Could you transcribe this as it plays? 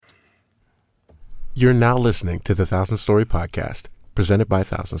You're now listening to the Thousand Story Podcast, presented by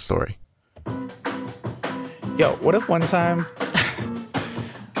Thousand Story. Yo, what if one time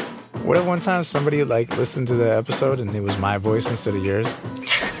somebody like listened to the episode and it was my voice instead of yours?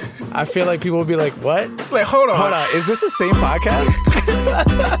 I feel like people would be like, what? Wait, hold on. Is this the same podcast?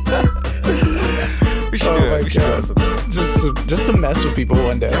 We should do it. We should do it. Just to mess with people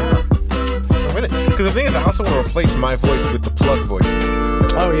one day. Because the thing is, I also want to replace my voice with the plug voice.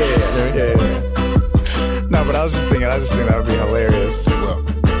 Oh, yeah. No, but I just think that would be hilarious. Well.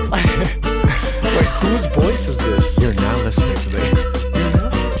 Wait, whose voice is this? You're now listening to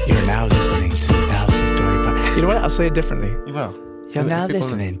You're now listening to the Thousand Story Podcast. You know what? I'll say it differently. You will. You're now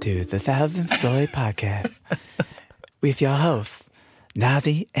listening to the Thousand Story Podcast with your hosts,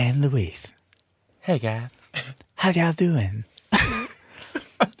 Navi and Luis. Hey, guys. How y'all doing?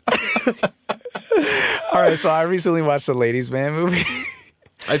 All right, so I recently watched the Ladies Man movie.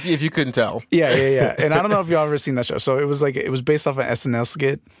 If you couldn't tell. Yeah. And I don't know if y'all ever seen that show. So it was based off an SNL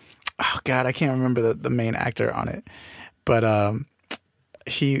skit. Oh God, I can't remember the main actor on it. But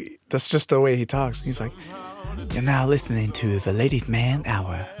that's just the way he talks. He's like, you're now listening to the Ladies Man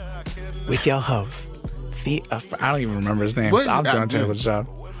Hour with your host. I don't even remember his name. I'm doing a terrible job.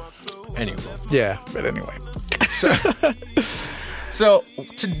 Anyway. Yeah, but anyway. So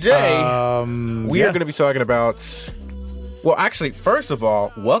today we are going to be talking about. Well, actually, first of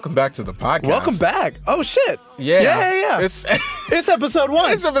all, welcome back to the podcast. Welcome back. Oh shit. Yeah. It's episode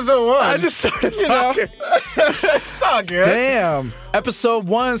 1. It's episode 1. I just started talking. It's all good. Damn. Episode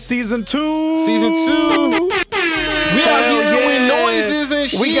 1, season 2. Season 2. We out here with noises and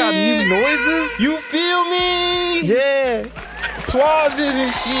shit. We got new noises. You feel me? Yeah. Applauses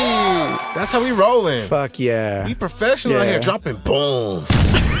and shit. That's how we rolling. Fuck yeah. We professional out here dropping bombs.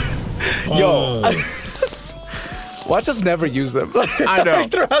 Yo. Watch us never use them. I know.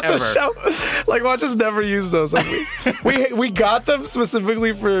 Throughout the show. Watch us never use those. We got them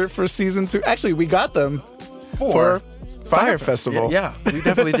specifically for season 2. Actually, we got them for Fire Festival. Yeah, we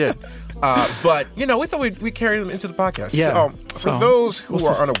definitely did. But, we thought we'd carry them into the podcast. Yeah. For those who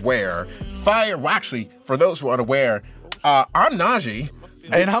are unaware, for those who are unaware, I'm Najee.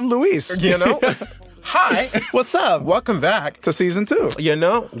 And I'm Luis. Hi. What's up? Welcome back to season 2.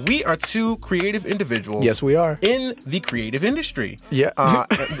 We are two creative individuals. Yes, we are. In the creative industry. Yeah.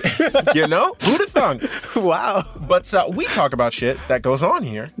 Who'd have thunk? Wow. But we talk about shit that goes on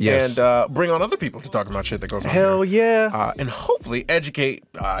here. Yes. And bring on other people to talk about shit that goes on Hell here. yeah. And hopefully educate,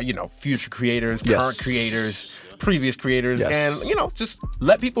 future creators, current creators, previous creators, and, just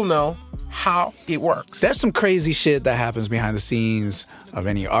let people know how it works. There's some crazy shit that happens behind the scenes of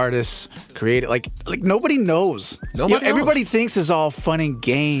any artists, creative. Like nobody knows. Everybody thinks it's all fun and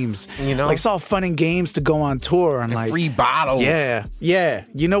games. It's all fun and games to go on tour and free bottles. Yeah.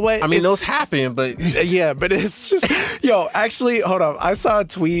 You know what? I mean, those happen, but yeah, but it's just actually, hold up. I saw a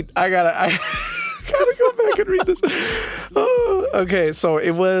tweet. I gotta go back and read this. Oh, okay, so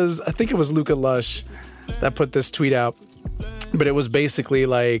I think it was Luca Lush that put this tweet out, but it was basically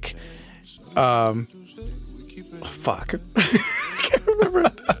like, fuck. I can't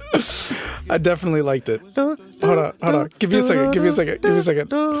remember. I definitely liked it. Hold on. Give me a second.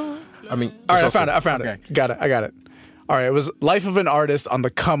 I mean, all right, I found it. I got it. All right, it was life of an artist on the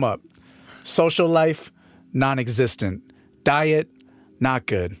come up. Social life, non-existent. Diet, not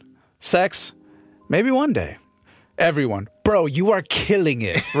good. Sex, maybe one day. Everyone, bro, you are killing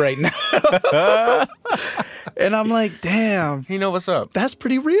it right now. And I'm like, damn. You know what's up. That's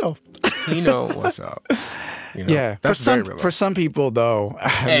pretty real. You know what's up. Yeah, that's for some people though,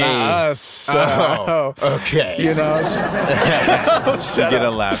 hey. not us. Okay. You get a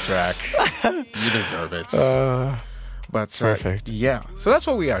laugh track. You deserve it. But perfect. Yeah. So that's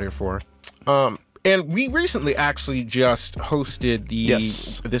what we out here for. And we recently actually just hosted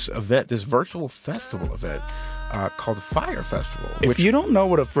this event, this virtual festival event. Called Fire Festival. If you don't know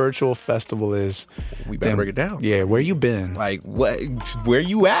what a virtual festival is, we better break it down. Yeah, where you been? What? Where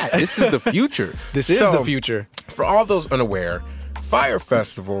you at? This is the future. This is the future. For all those unaware, Fire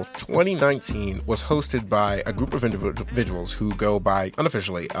Festival 2019 was hosted by a group of individuals who go by,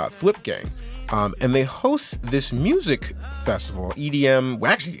 unofficially, Flip Gang. And they host this music festival, EDM, well,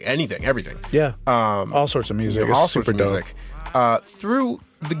 actually anything, everything. Yeah. All sorts of music. All sorts of music. Through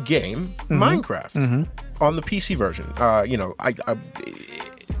the game Minecraft on the PC version.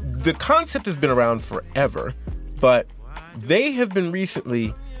 The concept has been around forever, but they have been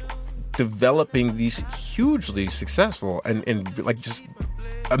recently developing these hugely successful and just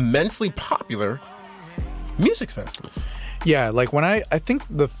immensely popular music festivals. Yeah, like when I think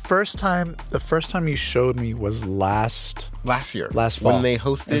the first time you showed me was last year. Last fall. When they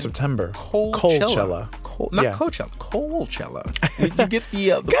hosted in September. Coachella. Yeah. Coachella. Coachella. You get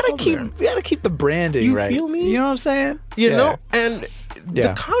the gotta keep the branding you right. You feel me? You know what I'm saying? You know? And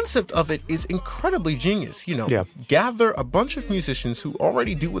the concept of it is incredibly genius. You know, gather a bunch of musicians who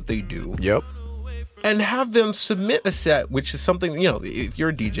already do what they do. Yep. And have them submit a set, which is something, you know, if you're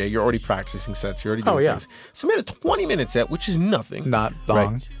a DJ, you're already practicing sets, you're already doing things. Submit a 20-minute set, which is nothing. Not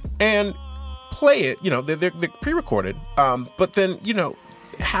long. Right? And play it, you know, they're pre-recorded, but then, you know,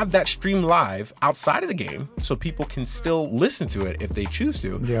 have that stream live outside of the game so people can still listen to it if they choose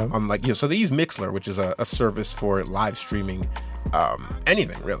to. Yeah. Like, you know, so they use Mixler, which is a service for live streaming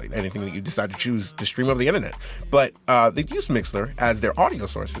anything that you decide to choose to stream over the internet. But they use Mixler as their audio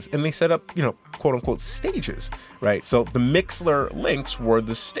sources, and they set up, you know, quote unquote stages, right? So the Mixler links were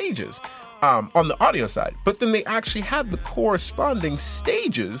the stages on the audio side, but then they actually had the corresponding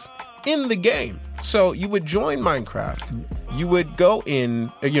stages in the game. So you would join Minecraft, you would go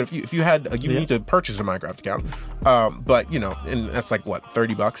in, you know, if you had, you need to purchase a Minecraft account, but, you know, and that's like, what,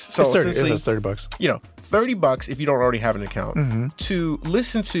 $30? So essentially, it's $30. You know, $30 if you don't already have an account to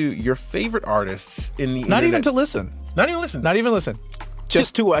listen to your favorite artists in the Not internet. even to listen. Not even listen. Not even listen.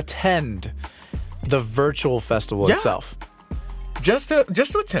 Just to attend the virtual festival itself. Just to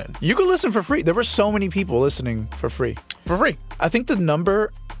attend. You could listen for free. There were so many people listening for free. For free. I think the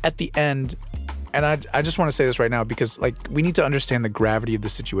number at the end, and I just want to say this right now because, like, we need to understand the gravity of the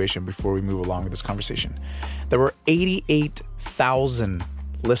situation before we move along with this conversation. There were 88,000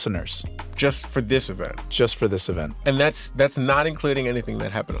 listeners. Just for this event. And that's not including anything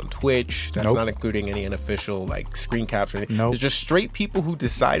that happened on Twitch. That's not including any unofficial, like, screen caps or anything. Nope. It's just straight people who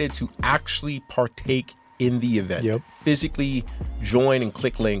decided to actually partake in the event. Yep. Physically join and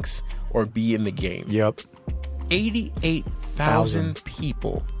click links or be in the game. Yep. 88,000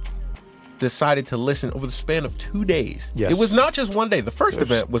 people decided to listen over the span of 2 days. Yes. It was not just one day. The first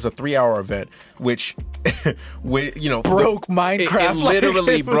event was a 3-hour event, which, you know, broke Minecraft. It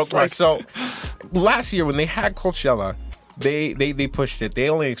literally it broke. like... So last year when they had Coachella, they pushed it. They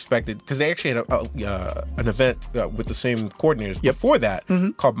only expected, because they actually had an event with the same coordinators before that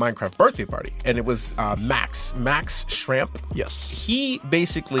called Minecraft Birthday Party, and it was Max Schramp. Yes, he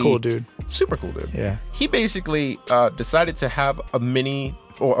basically cool dude, super cool dude. Yeah, he basically decided to have a mini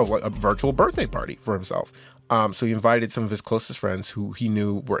or a virtual birthday party for himself. So he invited some of his closest friends who he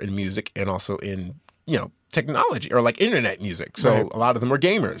knew were in music and also in, you know, technology or like internet music. So a lot of them were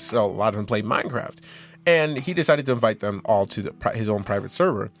gamers. So a lot of them played Minecraft. And he decided to invite them all to his own private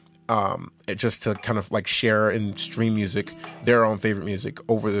server, just to kind of like share and stream music, their own favorite music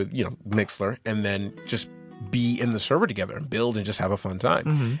over the, you know, Mixler, and then just be in the server together and build and just have a fun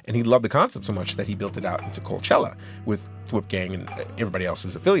time. And he loved the concept so much that he built it out into Coachella with Whip Gang and everybody else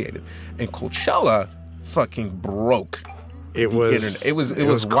who's affiliated. And Coachella fucking broke. It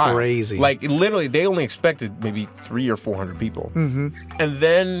was wild. Crazy. Like literally, they only expected maybe 300 or 400 people, and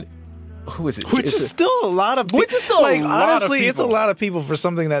then. Who is it? Which is still a lot of people. Which is still like, a lot honestly, of people. It's a lot of people for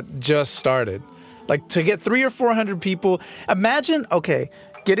something that just started. Like, to get 300 or 400 people. Imagine,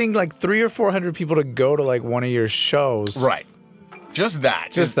 getting like 300 or 400 people to go to like one of your shows. Right. Just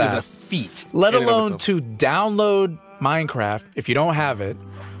that is a feat. Let alone to download Minecraft if you don't have it.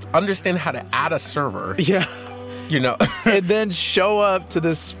 Understand how to add a server. Yeah. You know. And then show up to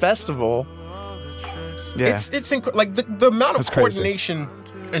this festival. Yeah. It's like the amount of coordination crazy.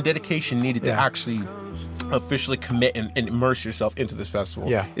 And dedication needed to actually officially commit and immerse yourself into this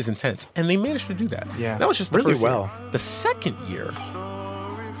festival is intense. And they managed to do that. Yeah. That was just the really first well. year. The second year,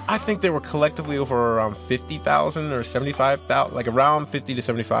 I think they were collectively over around 50,000 or 75,000, like around 50 to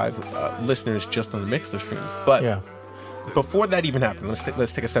 75 listeners just on the Mixler streams. But before that even happened, let's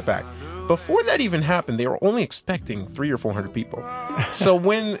take a step back. Before that even happened, they were only expecting 300 or 400 people. So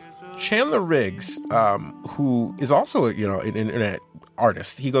when Chandler Riggs, who is also an internet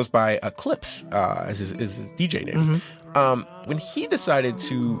artist, he goes by Eclipse as his DJ name. When he decided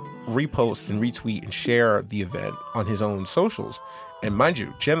to repost and retweet and share the event on his own socials, and mind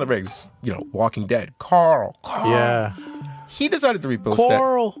you, Chandler Riggs, you know, Walking Dead, Carl, he decided to repost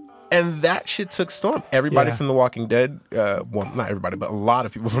that. And that shit took storm. Everybody from The Walking Dead, well, not everybody, but a lot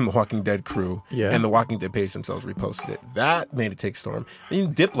of people from The Walking Dead crew and The Walking Dead page themselves reposted it. That made it take storm.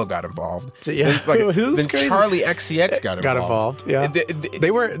 Then Diplo got involved. Yeah. Then Charlie XCX got involved. Yeah.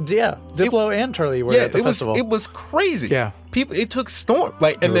 They were, Diplo and Charlie were at the festival. It was crazy. Yeah. people, it took storm.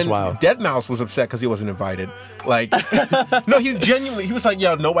 Like, and then Deadmau5 was upset because he wasn't invited. Like, no, he was like,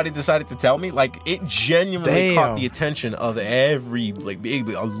 yo, nobody decided to tell me. Like, it genuinely caught the attention of a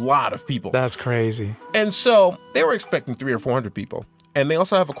lot of people. That's crazy. And so they were expecting 300 or 400 people. And they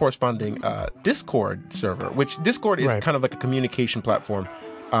also have a corresponding Discord server, which Discord is kind of like a communication platform.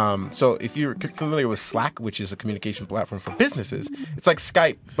 So if you're familiar with Slack, which is a communication platform for businesses, it's like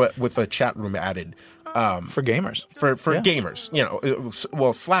Skype, but with a chat room added. For gamers. For gamers. You know,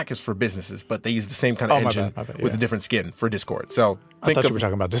 well, Slack is for businesses, but they use the same kind of engine my bad, with a different skin for Discord. So I thought you were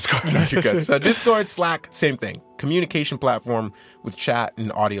talking about Discord. You're good. So Discord, Slack, same thing. Communication platform with chat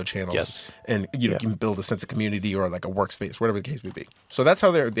and audio channels. Yes. And you can build a sense of community or like a workspace, whatever the case may be. So that's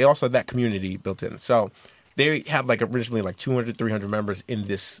how they also have that community built in. So they had like originally like 200, 300 members in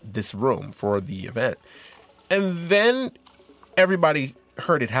this room for the event. And then everybody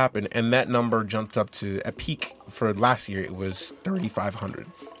heard it happen, and that number jumped up to, at peak for last year, it was 3,500.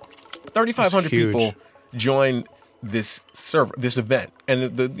 3,500 people joined this event,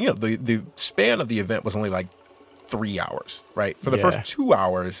 and the span of the event was only like 3 hours, right? For the first 2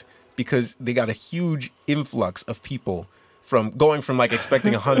 hours, because they got a huge influx of people from going from like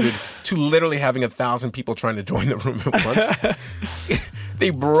expecting 100 to literally having 1,000 people trying to join the room at once. They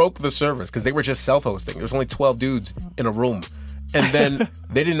broke the service because they were just self-hosting. There was only 12 dudes in a room. And then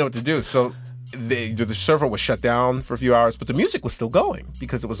they didn't know what to do. So the server was shut down for a few hours, but the music was still going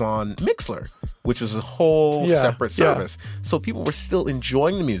because it was on Mixler, which was a whole separate service. So people were still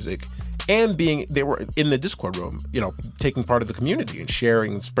enjoying the music and they were in the Discord room, taking part of the community and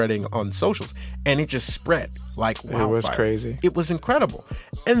sharing and spreading on socials. And it just spread like wildfire. It was crazy. It was incredible.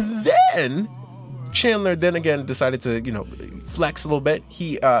 And then Chandler then again decided to, flex a little bit.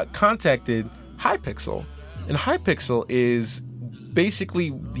 He contacted Hypixel. And Hypixel is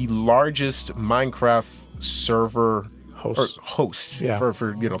basically the largest Minecraft server host for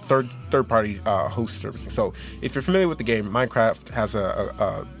third party host servicing. So if you're familiar with the game, Minecraft has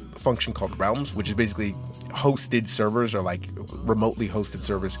a function called Realms, which is basically hosted servers or like remotely hosted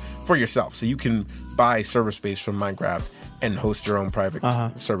servers for yourself. So you can buy server space from Minecraft and host your own private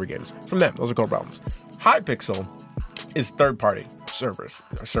server games from them. Those are called Realms. Hypixel is third party server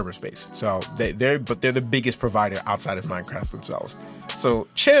space. So they're the biggest provider outside of Minecraft themselves. So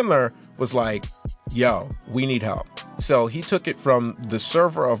Chandler was like, yo, we need help. So he took it from the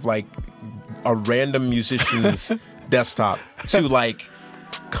server of like a random musician's desktop to like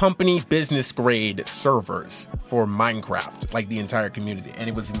company business grade servers for Minecraft, like the entire community, and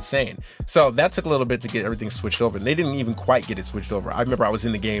it was insane. So that took a little bit to get everything switched over, and they didn't even quite get it switched over. I remember I was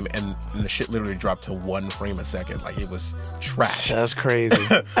in the game and the shit literally dropped to 1 frame a second. Like, it was trash. That's crazy.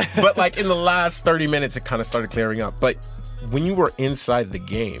 But like in the last 30 minutes it kind of started clearing up. But when you were inside the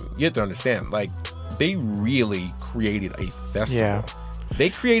game, you have to understand, like, they really created a festival. Yeah. They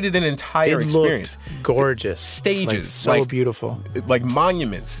created an entire experience. Gorgeous. Stages. Like, so beautiful. Like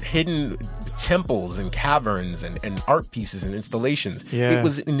monuments, hidden temples and caverns and art pieces and installations. Yeah. It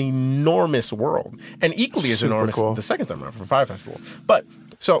was an enormous world. And equally as enormous the second time around for Fire Festival. But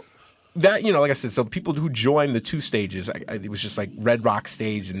so that, like I said, so people who joined the 2 stages, it was just like Red Rock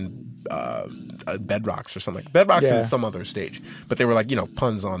stage and Bedrocks or something. Bedrocks and some other stage. But they were like,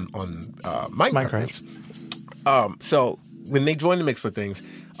 puns on Minecraft. So when they joined the Mixler things,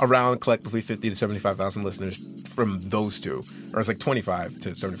 around collectively 50 to 75,000 listeners from those two, or it's like 25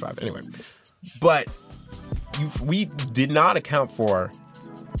 to 75 anyway. But we did not account for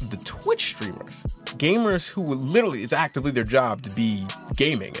the Twitch streamers, gamers who were literally, it's actively their job to be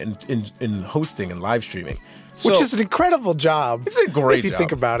gaming and hosting and live streaming. Which is an incredible job. It's a great job. If you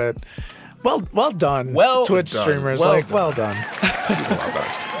think about it. Well done. Twitch streamers. Well done.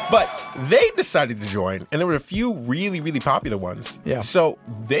 But they decided to join, and there were a few really, really popular ones. Yeah. So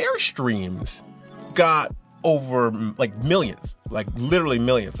their streams got over like millions, like literally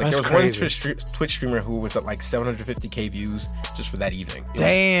millions. Like, that's there was crazy. one Twitch streamer who was at like 750K views just for that evening. It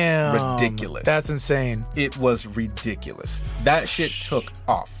Damn. was ridiculous. That's insane. It was ridiculous. That shit took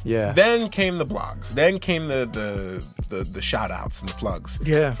off. Yeah. Then came the blogs. Then came the shout outs and the plugs.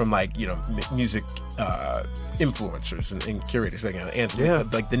 Yeah. From like, music influencers and curators, like Anthony,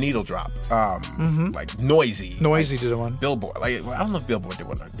 like the Needle Drop, like Noisy did one. Billboard. Like, I don't know if Billboard did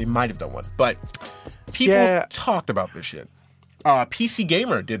one. They might have done one, but people talked about this shit. PC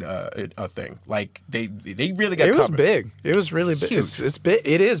Gamer did a thing. Like, they really got. It was covered. Big. It was really big. It's big.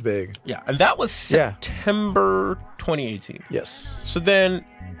 It is big. Yeah, and that was September 2018. Yes. So then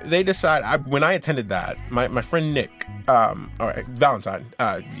they decide. When I attended that, my friend Nick, Valentine,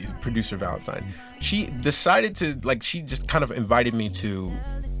 producer Valentine, she decided to, like, she just kind of invited me to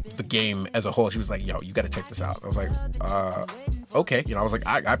the game as a whole. She was like, yo, you got to check this out. I was like, okay. I was like,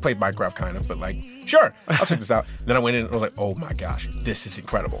 I played Minecraft kind of, but like, sure, I'll check this out. Then I went in and I was like, oh my gosh, this is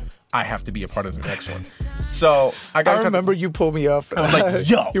incredible. I have to be a part of the next one. So I remember you pulled me up. I was like,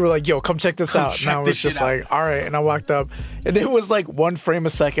 yo. You were like, yo, come check this out. And I was just like, all right. And I walked up and it was like 1 frame a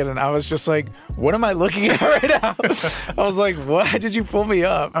second. And I was just like, what am I looking at right now? I was like, why did you pull me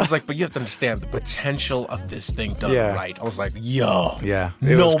up? I was like, but you have to understand the potential of this thing done right. I was like, yo. Yeah.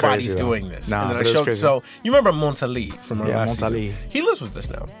 Nobody's doing this. Nah, and then I showed, so you remember Montali from our last season? He lives with us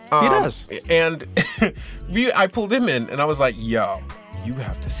now. He does. And I pulled him in and I was like, yo, you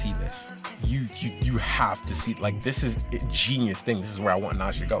have to see this. You have to see, like, this is a genius thing. This is where I want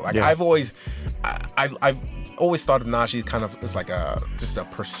Najee to go. Like, I've always thought of Najee kind of as like just a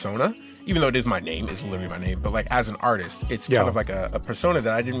persona, even though it is my name, it's literally my name. But like as an artist, it's kind of like a persona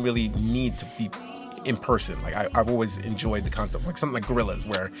that I didn't really need to be in person. Like I've always enjoyed the concept, like something like Gorillas,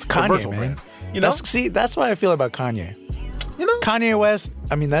 where it's Kanye, a virtual man. brand. That's why I feel about Kanye. Kanye West,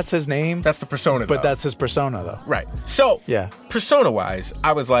 I mean, that's his name. That's the persona, but that's his persona, though. Right. So, persona-wise,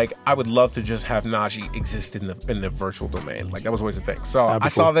 I was like, I would love to just have Najee exist in the virtual domain. Like, that was always a thing. So, I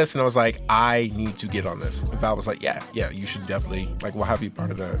saw this, and I was like, I need to get on this. And Val was like, yeah, you should definitely, like, we'll have you part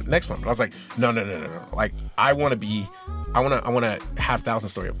of the next one. But I was like, no. Like, I want to have Thousand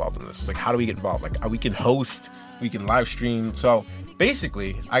Story involved in this. It's like, how do we get involved? Like, we can host, we can live stream. So,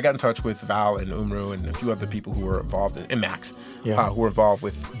 basically, I got in touch with Val and Umru and a few other people who were involved and Max, who were involved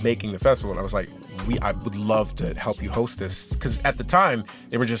with making the festival. And I was like, I would love to help you host this. Because at the time,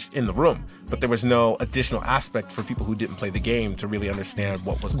 they were just in the room. But there was no additional aspect for people who didn't play the game to really understand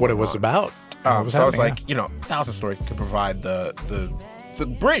what it was about. So I was like, Thousand Story could provide the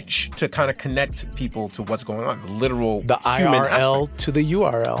bridge to kind of connect people to what's going on, the literal human IRL aspect. to the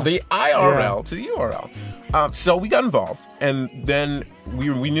URL. The IRL to the URL. So we got involved, and then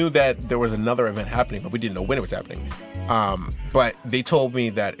we knew that there was another event happening, but we didn't know when it was happening. But they told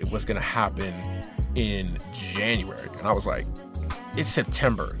me that it was going to happen in January, and I was like, it's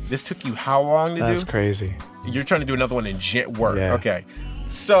September. This took you how long to do? That's crazy. You're trying to do another one in Okay.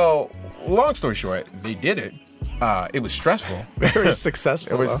 So, long story short, they did it. It was stressful. Very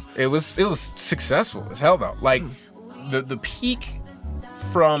successful. It was successful as hell though. Like the peak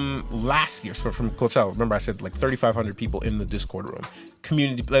from last year, so from Coachella. Remember I said like 3,500 people in the Discord room.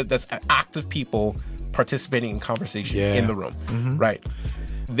 Community, that's active people participating in conversation in the room. Mm-hmm. Right.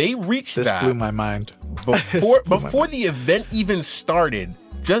 They reached this that. Blew my mind. Before the event even started,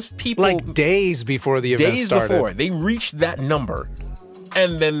 just people like days before the event started. Days before, they reached that number,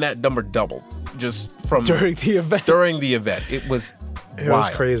 and then that number doubled. Just from during the event. It was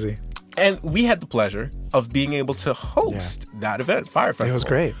crazy. And we had the pleasure of being able to host that event, Fire Festival. It was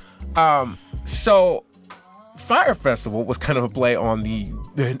great. So Fire Festival was kind of a play on the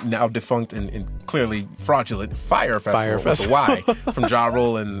now defunct and clearly fraudulent Fire Festival with a Y from Ja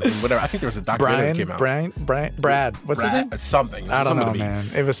Rule and whatever. I think there was a documentary that came out. Brad. What's his name? Something. I don't know, man.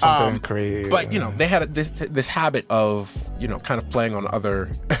 It was something crazy. But, they had this habit of, kind of playing on other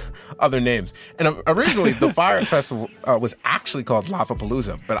names. And originally, the Fire Festival was actually called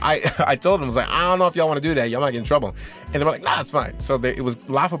Lollapalooza. But I told them, I was like, I don't know if y'all want to do that. Y'all might get in trouble. And they were like, nah, it's fine. So it was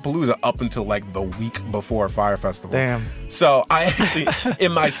Lollapalooza up until like the week before Fire Festival. Damn. So I actually,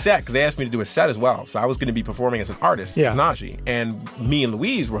 in my set, because they asked me to do a set as well. So I was going to be performing as an artist, as Najee. And me and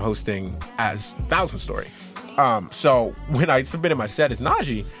Louise were hosting as Thousand Story. So when I submitted my set as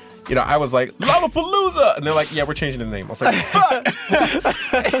Najee, I was like, Lollapalooza! And they're like, yeah, we're changing the name. I was like, fuck!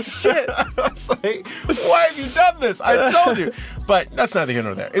 Shit! I was like, why have you done this? I told you. But that's neither here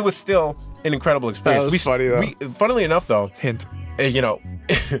nor there. It was still an incredible experience. That was funny, though. Funnily enough, though, hint. The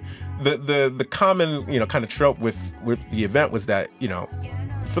common, kind of trope with the event was that,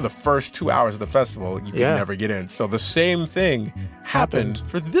 for the first 2 hours of the festival, you could never get in. So the same thing happened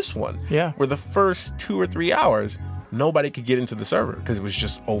for this one. Yeah. Where the first 2 or 3 hours, nobody could get into the server because it was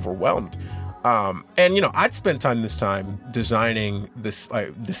just overwhelmed. And I'd spent this time designing the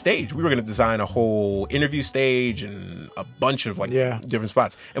stage. We were going to design a whole interview stage and a bunch of different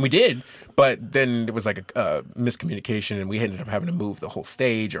spots, and we did. But then there was like a miscommunication, and we ended up having to move the whole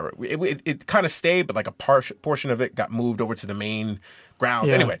stage, or it kind of stayed, but like a portion of it got moved over to the main grounds.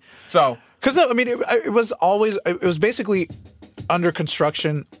 Yeah. Anyway, so because it was basically under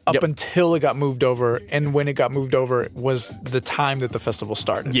construction up Yep. until it got moved over, and when it got moved over was the time that the festival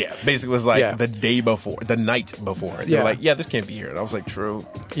started. Yeah, basically it was like Yeah. the day before, the night before. They Yeah. were like, yeah, this can't be here. And I was like, true.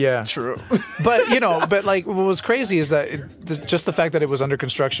 Yeah. True. But but like what was crazy is that just the fact that it was under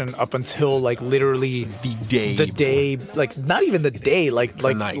construction up until like literally the day, like not even the day, like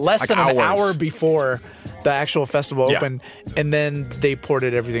night. less Like than an hours. hour before the actual festival Yeah. opened, and then they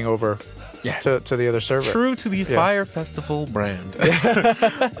ported everything over Yeah. to the other server. True to the Fire Festival brand.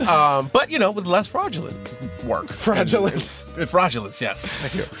 But, with less fraudulent work. Fraudulence. Fraudulence, yes.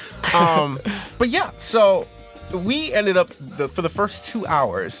 Thank you. But yeah, so we ended up, for the first 2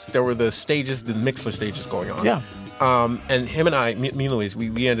 hours, there were the stages, the Mixler stages going on. Yeah. And him and I, me and Louise,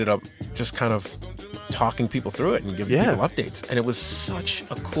 we ended up just kind of talking people through it and giving Yeah. people updates. And it was such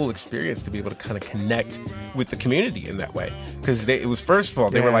a cool experience to be able to kind of connect with the community in that way. Because it was, first of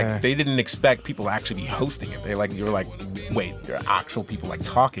all, they were Yeah. like, they didn't expect people to actually be hosting it. You were like, wait, there are actual people like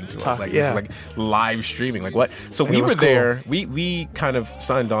talking to us. Like, this is like live streaming. Like, what? So we were was there. We kind of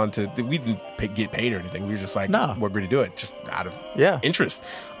signed on to, we didn't get paid or anything. We were just like, No. we're going to do it just out of Yeah. interest.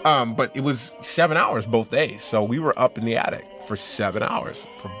 But it was 7 hours both days. So we were up in the attic for 7 hours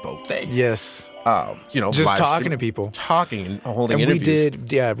for both days. Yes. Just Just talking to people. Talking and holding And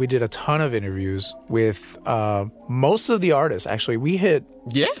interviews. we did a ton of interviews with most of the artists. Actually, we hit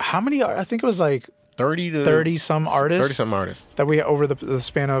how many? I think it was like 30 some artists. 30 some artists. That we over the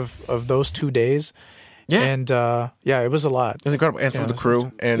span of those 2 days. Yeah. And it was a lot. It was incredible. And some of the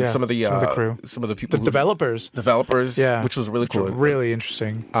crew and some of the crew. some of the people The developers. Yeah. Which was really cool. Really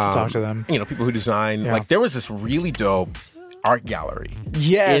interesting to talk to them. People who design Yeah. like there was this really dope art gallery.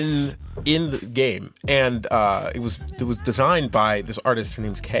 Yes. In the game. And it was designed by this artist, her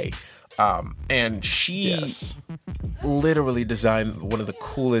name's Kay. And she literally designed one of the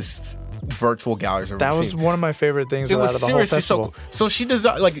coolest virtual galleries I've ever That was seen. one of my favorite things It out was of the whole seriously festival. so cool. So she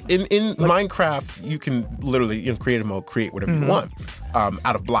designed like in Minecraft, you can literally in creative mode create whatever you want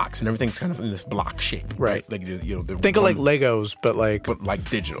out of blocks, and everything's kind of in this block shape, right? Like Think of like Legos, but like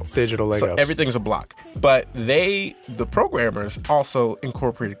digital Legos. So everything's a block. But the programmers, also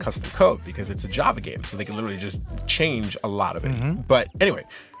incorporated custom code because it's a Java game, so they can literally just change a lot of it. But anyway,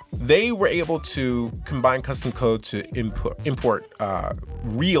 they were able to combine custom code to import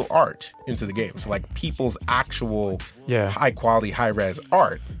real art into the game. So like people's actual high quality, high res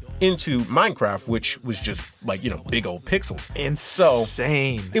art into Minecraft, which was just like, big old pixels.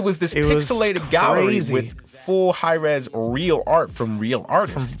 Insane. So it was this pixelated gallery with full high res real art from real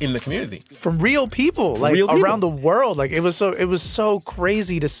artists in the community. From real people, like Real people. around the world. Like it was so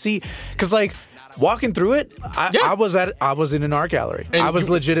crazy to see. Cause like walking through it, I was in an art gallery. And I was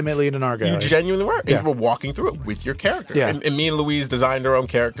legitimately in an art gallery. You genuinely were. And you were walking through it with your character. Yeah. And me and Louise designed our own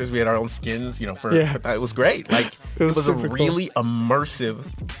characters. We had our own skins, for it was great. Like it was a really immersive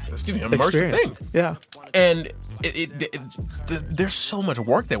Experience. thing. Yeah. And there's so much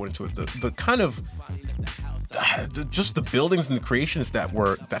work that went into it. The kind of just the buildings and the creations that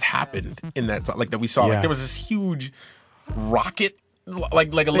happened in that like that we saw. Yeah. Like there was this huge rocket. Like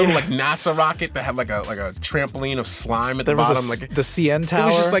a little like NASA rocket that had like a trampoline of slime at the bottom. Like like the CN Tower. It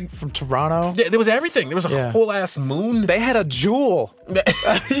was just like from Toronto. There was everything. There was a whole ass moon. They had a jewel,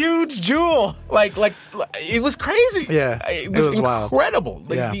 a huge jewel. Like it was crazy. Yeah, it was incredible. Wild.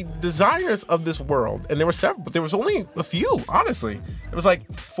 Like the designers of this world, and there were several, but there was only a few. Honestly, there was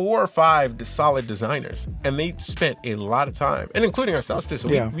like 4 or 5 solid designers, and they spent a lot of time, and including ourselves too. So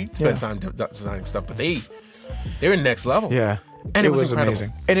we spent time designing stuff, but they were next level. Yeah. And it was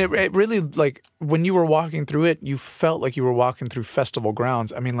amazing. And it really, like, when you were walking through it, you felt like you were walking through festival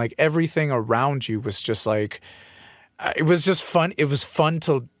grounds. I mean, like, everything around you was just like, it was just fun. It was fun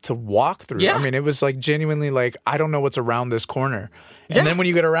to walk through. Yeah. I mean, it was like genuinely like, I don't know what's around this corner. And then when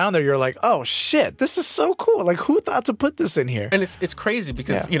you get around there, you're like, oh shit, this is so cool. Like, who thought to put this in here? And it's crazy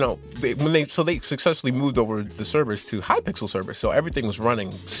because they successfully moved over the servers to high pixel servers, so everything was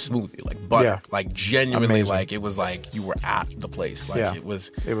running smoothly, like butter, like genuinely, amazing. like it was like you were at the place, like it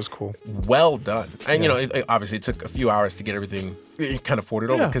was cool, well done. And obviously it took a few hours to get everything kind of ported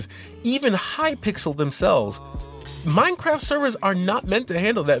over because even high pixel themselves, Minecraft servers are not meant to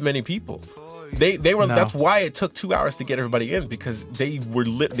handle that many people. They were. No. That's why it took 2 hours to get everybody in, because they were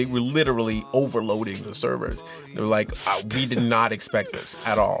literally overloading the servers. They were like, we did not expect this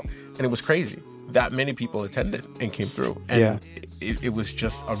at all, and it was crazy. That many people attended and came through, and it was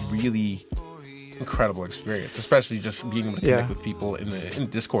just a really incredible experience, especially just being able to connect with people in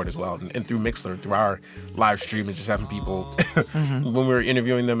Discord as well, and through Mixler, through our live stream, and just having people when we were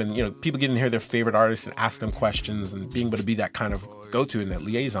interviewing them, and people getting to hear their favorite artists and ask them questions, and being able to be that kind of go-to and that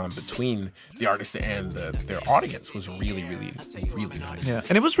liaison between the artist and their audience was really, really, really nice. Yeah,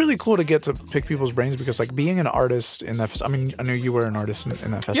 and it was really cool to get to pick people's brains, because like being an artist in that, I mean, I know you were an artist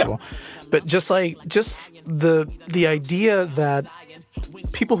in that festival, but just the idea that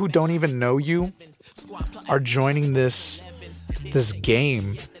people who don't even know you are joining this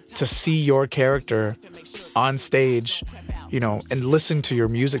game to see your character on stage, and listen to your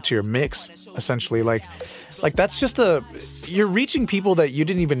music, to your mix, essentially, like that's just you're reaching people that you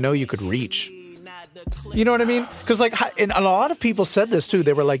didn't even know you could reach. You know what I mean? Because and a lot of people said this too.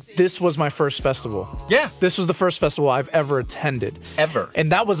 They were like, "This was my first festival. Yeah, this was the first festival I've ever attended, ever."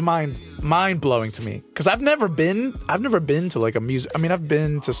 And that was mind blowing to me, because I've never been to like a music. I mean, I've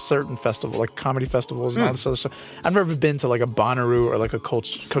been to certain festivals, like comedy festivals and all this other stuff. I've never been to like a Bonnaroo or like a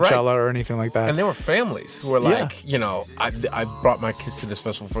Coachella or anything like that. And there were families who were like, I brought my kids to this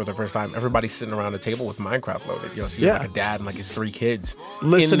festival for the first time. Everybody's sitting around a table with Minecraft loaded. So you have like a dad and like his 3 kids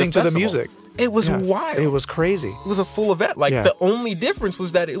listening to the music. It was wild. It was crazy. It was a full event. The only difference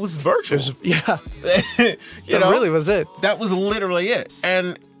was that it was virtual. That really was it. That was literally it.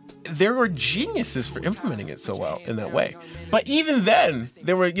 And there were geniuses for implementing it so well in that way. But even then,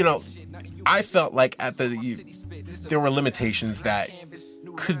 there were, I felt like there were limitations that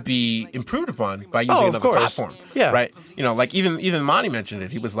could be improved upon by using another platform. Yeah. Right? Even Monty mentioned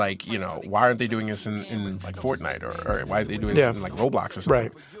it. He was like, why aren't they doing this in like Fortnite, or why are they doing this in like Roblox or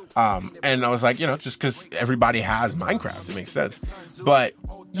something? Right. And I was like, just because everybody has Minecraft, it makes sense. But,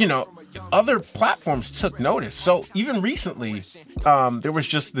 other platforms took notice. So even recently, there was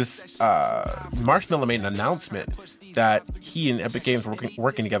just this, Marshmello made an announcement that he and Epic Games were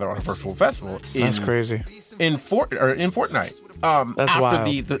working together on a virtual festival. That's crazy. In Fortnite. That's after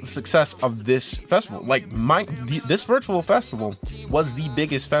wild. the success of this festival. This virtual festival was the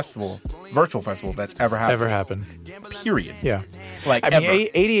biggest virtual festival that's ever happened. Period. Yeah. Like, I mean,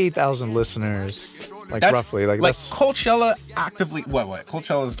 88,000 listeners, that's, roughly. Like that's... Coachella actively... What?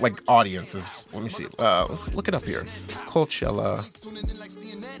 Coachella's, audiences... Let me see. Let's look it up here. Coachella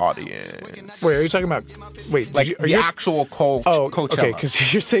audience. Wait, are you talking about... Wait, actual Coachella. Okay,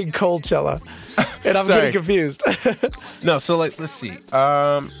 because you're saying Coachella, and I'm getting confused. No, so, let's see.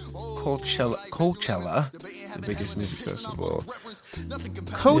 Coachella, the biggest music festival.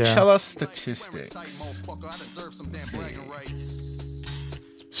 Coachella statistics.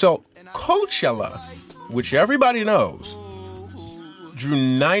 So, Coachella, which everybody knows, drew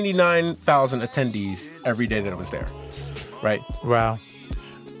 99,000 attendees every day that it was there, right? Wow.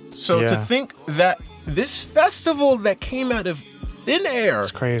 So to think that this festival that came out of thin air,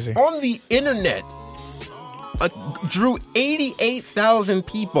 it's crazy, on the internet, drew 88,000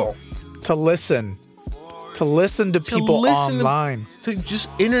 people to listen to people online, to just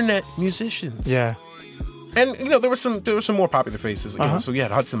internet musicians. Yeah. And there were some more popular faces. So you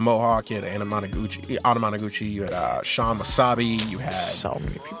had Hudson Mohawk, you had Anna Monoguchi, you had Sean Wasabi, you had so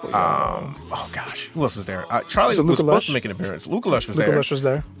many people. Oh gosh, who else was there? Charlie was supposed to make an appearance. Luca Lush was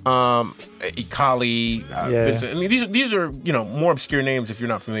there. Ikali, Vincent. I mean, these are more obscure names if you're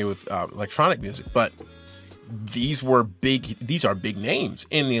not familiar with electronic music, but these are big names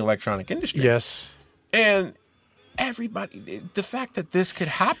in the electronic industry. Yes. And everybody, the fact that this could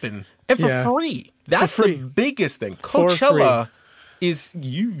happen, and for free. That's the biggest thing. Coachella is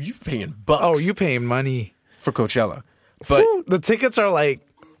you paying bucks. Oh, you paying money for Coachella. But the tickets are like,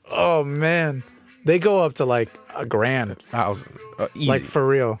 oh man, they go up to like $1,000. 1,000. Easy. Like for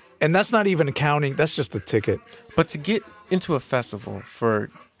real. And that's not even accounting, that's just the ticket. But to get into a festival for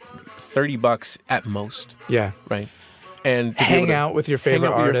 $30 at most. Yeah. Right. And to hang out with your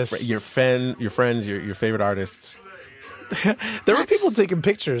favorite artists. Your friends, your favorite artists. There were people taking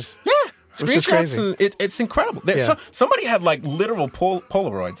pictures. Yeah. Screenshots, and it's incredible. Somebody had literal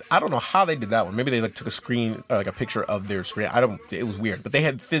Polaroids. I don't know how they did that one. Maybe they took a screen, a picture of their screen. It was weird, but they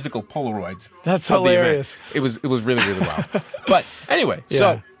had physical Polaroids. That's hilarious. It was really, really wild. But anyway,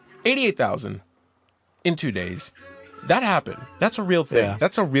 so 88,000 in 2 days. That happened. That's a real thing. Yeah.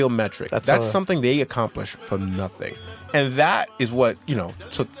 That's a real metric. That's something they accomplished from nothing. And that is what,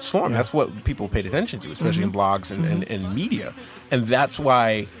 took storm. Yeah. That's what people paid attention to, especially in blogs and media. And that's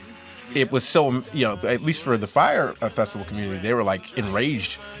why it was so, at least for the Fire Festival community, they were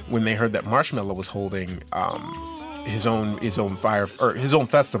enraged when they heard that Marshmello was holding his own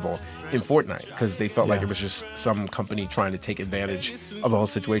festival in Fortnite because they felt like it was just some company trying to take advantage of the whole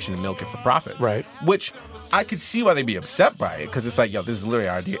situation and milk it for profit. Right. Which I could see why they'd be upset by it because it's like, yo, this is literally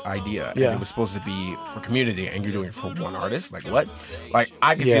our idea, and it was supposed to be for community, and you're doing it for one artist. Like what? Like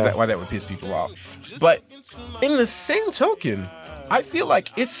I could see why that would piss people off. But in the same token, I feel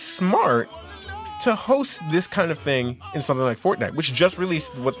like it's smart to host this kind of thing in something like Fortnite, which just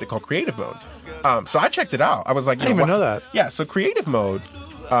released what they call creative mode. So I checked it out. I was like, I didn't even know that. Yeah, so creative mode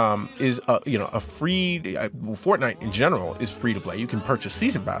is a free. Fortnite in general is free to play. You can purchase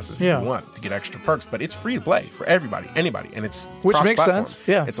season passes if you want to get extra perks, but it's free to play for everybody, anybody, and it's which makes sense.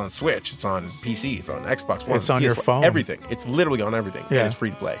 Yeah, it's on Switch, it's on PC, it's on Xbox One, it's on PS4, your phone, everything. It's literally on everything, and it's free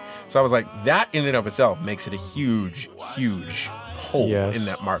to play. So I was like, that in and of itself makes it a huge hole in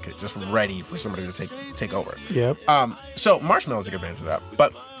that market, just ready for somebody to take over. Yep. So Marshmallow took advantage of that,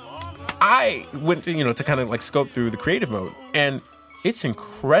 but I went to to kind of like scope through the creative mode, and it's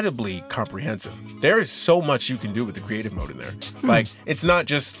incredibly comprehensive. There is so much you can do with the creative mode in there. Like, it's not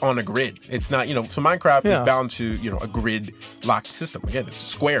just on a grid. It's not, so Minecraft is bound to, a grid locked system. Again, it's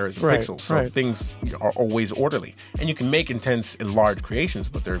squares and pixels, so things are always orderly. And you can make intense and large creations,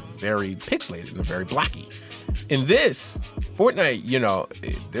 but they're very pixelated and they're very blocky. In this,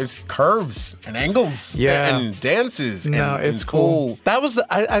 Fortnite, there's curves and angles and dances. No, it's cool. That was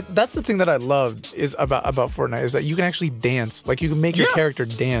that's the thing that I loved is about Fortnite is that you can actually dance. Like you can make your character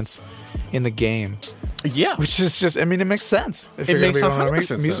dance in the game. Yeah, which is just, it makes sense. If it makes going 100%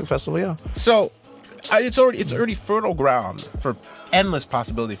 to a music festival. Yeah. So it's already fertile ground for endless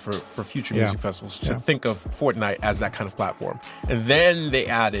possibility for future music festivals to think of Fortnite as that kind of platform. And then they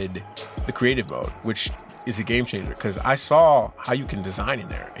added the creative mode, which is a game changer because I saw how you can design in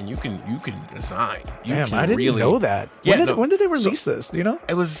there, and you can design. Damn, I didn't know that. When did they release this? Do you know?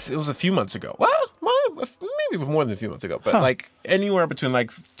 It was a few months ago. Well, maybe more than a few months ago, but like anywhere between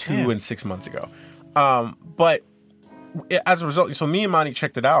like 2 and 6 months ago. But as a result, so me and Monty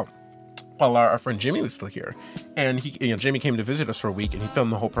checked it out while our friend Jimmy was still here, and Jimmy came to visit us for a week, and he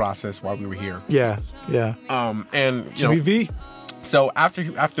filmed the whole process while we were here. Yeah. And Jimmy V. So after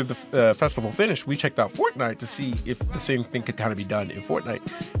the festival finished, we checked out Fortnite to see if the same thing could kind of be done in Fortnite.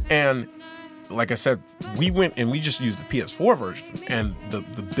 And like I said, we went and we just used the PS4 version, and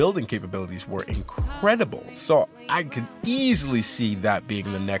the building capabilities were incredible. So I could easily see that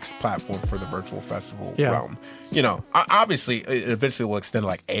being the next platform for the virtual festival realm. Obviously, it eventually will extend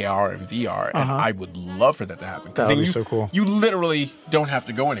like AR and VR, and I would love for that to happen. That would be so cool. You literally don't have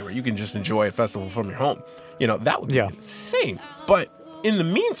to go anywhere. You can just enjoy a festival from your home. That would be insane. But in the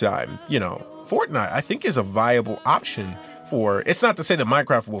meantime, Fortnite, I think, is a viable option for. It's not to say that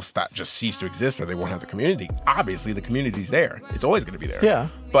Minecraft will just cease to exist or they won't have the community. Obviously, the community's there. It's always going to be there. Yeah.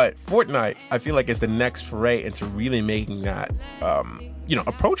 But Fortnite, I feel like, is the next foray into really making that,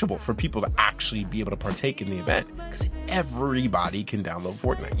 approachable for people to actually be able to partake in the event. Because everybody can download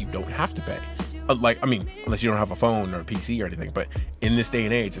Fortnite. You don't have to pay. Unless you don't have a phone or a PC or anything. But in this day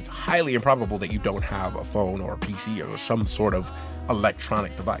and age, it's highly improbable that you don't have a phone or a PC or some sort of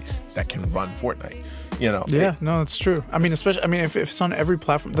electronic device that can run Fortnite. Yeah, no, it's true. Especially, if it's on every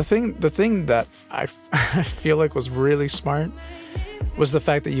platform. The thing that I feel like was really smart was the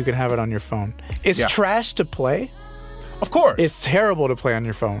fact that you can have it on your phone. It's trash to play. Of course. It's terrible to play on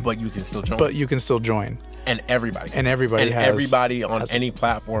your phone. But you can still join. And everybody on any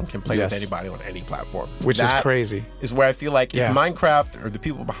platform can play with anybody on any platform. Which is crazy. Is where I feel like if Minecraft or the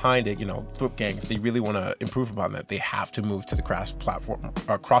people behind it, Flip Gang, if they really want to improve upon that, they have to move to the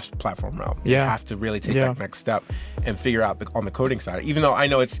cross-platform realm. They have to really take that next step and figure out on the coding side. Even though I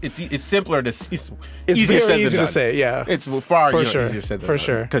know it's simpler to it's easier said than done. To say. Yeah, it's far easier said than done. For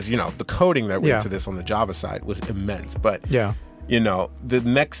sure. Because the coding that went into this on the Java side was immense. But the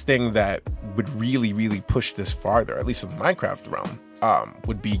next thing that would really, really push this farther, at least in the Minecraft realm,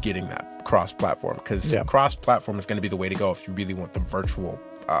 would be getting that cross-platform. Because cross-platform is going to be the way to go if you really want the virtual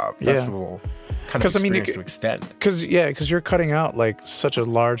festival kind of experience to extend. Because you're cutting out like such a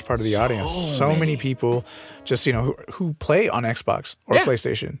large part of the audience. So many people just, who play on Xbox or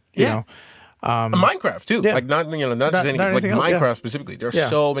PlayStation, you know. Minecraft too, like not just anything, like Minecraft specifically. There are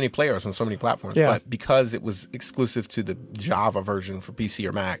so many players on so many platforms, but because it was exclusive to the Java version for PC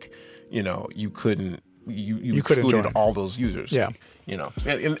or Mac, you couldn't. You excluded all those users.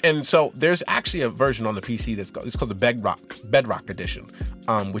 And so there's actually a version on the PC it's called the Bedrock Edition,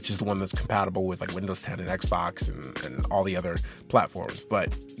 which is the one that's compatible with like Windows 10 and Xbox and all the other platforms.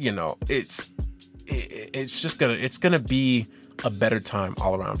 But it's gonna be a better time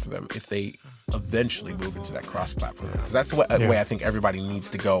all around for them if they eventually move into that cross-platform, because that's the way I think everybody needs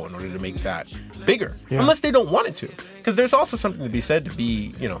to go in order to make that bigger, unless they don't want it to, because there's also something to be said to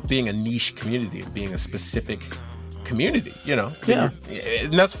be, being a niche community and being a specific community,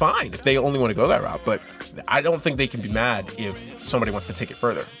 and that's fine if they only want to go that route, but I don't think they can be mad if somebody wants to take it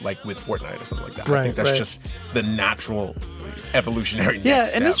further, like with Fortnite or something like that. I think that's just the natural evolutionary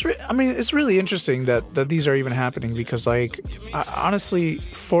next and step. it's really interesting that these are even happening, because honestly,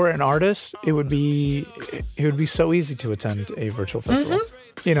 for an artist, it would be so easy to attend a virtual festival.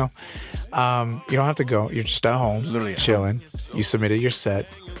 You don't have to go, you're just at home, literally chilling, you submitted your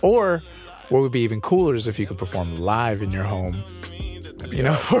set, or what would be even cooler is if you could perform live in your home,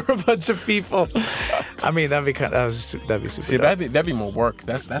 for a bunch of people. I mean, that'd be super. See, that'd be more work.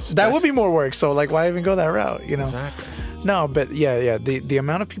 That would be more work. So why even go that route? Exactly. No, but the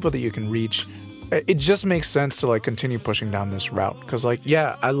amount of people that you can reach, it just makes sense to continue pushing down this route. Because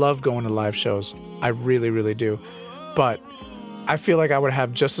I love going to live shows. I really, really do. But I feel like I would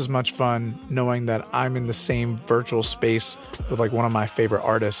have just as much fun knowing that I'm in the same virtual space with one of my favorite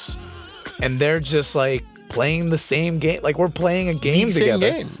artists, and they're just playing the same game. We're playing a game together.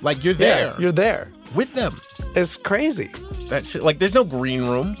 Same game. You're there. Yeah, you're there with them. It's crazy. That's there's no green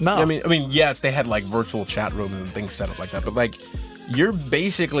room. No. I mean, yes, they had virtual chat rooms and things set up like that, but you're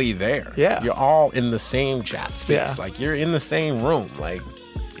basically there. Yeah. You're all in the same chat space. Yeah. You're in the same room.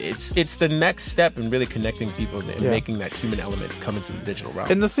 It's the next step in really connecting people and making that human element come into the digital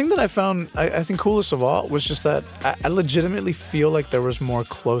realm. And the thing that I found, I think, coolest of all was just that I legitimately feel like there was more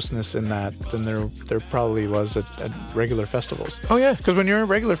closeness in that than there probably was at regular festivals. Oh, yeah. Because when you're at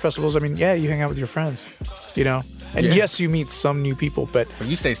regular festivals, you hang out with your friends, And yes, you meet some new people, but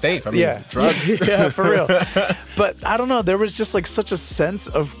you stay safe. Drugs. Yeah, for real. But I don't know. There was just such a sense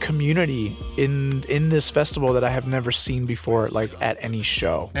of community in this festival that I have never seen before, at any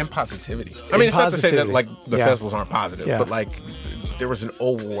show. And positivity. It's not to say that the festivals aren't positive, but there was an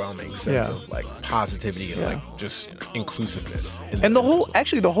overwhelming sense of positivity and just inclusiveness. And the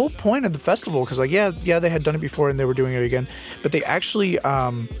whole point of the festival, because they had done it before and they were doing it again, but they actually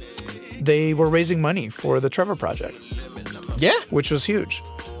they were raising money for the Trevor Project. Yeah. Which was huge.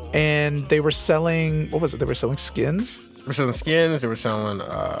 And they were selling, what was it? They were selling skins. They were selling skins. They were selling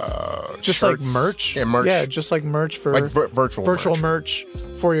just shirts. Merch. Yeah, merch. Yeah, just merch for virtual merch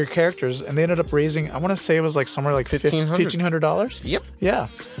for your characters. And they ended up raising, I want to say it was somewhere $1,500. Yep. Yeah.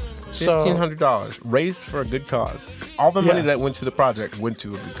 $1,500 raised for a good cause. All the money that went to the project went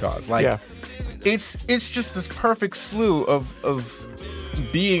to a good cause. It's just this perfect slew of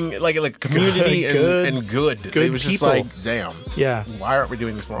being community and good. It was people. Just damn. Yeah. Why aren't we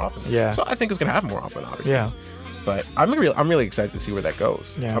doing this more often? Yeah. So I think it's gonna happen more often, obviously. Yeah. But I'm really excited to see where that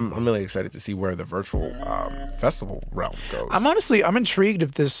goes. Yeah. I'm really excited to see where the virtual festival realm goes. I'm intrigued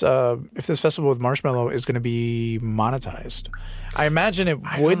if this festival with Marshmello is going to be monetized. I imagine it would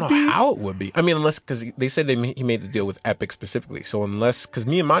be. I don't know how it would be. Unless, because they said he made the deal with Epic specifically. So because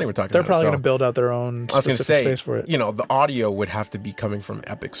me and Monty were talking, they're probably going to build out their own specific space for it. The audio would have to be coming from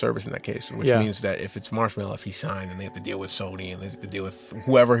Epic service in that case, which means that if it's Marshmello, if he signed, and they have to deal with Sony, and they have to deal with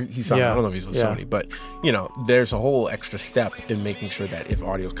whoever he signed. I don't know if he's with Sony, but there's a whole extra step in making sure that if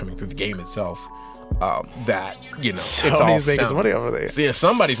audio is coming through the game itself, that it's all making some money off of it. So,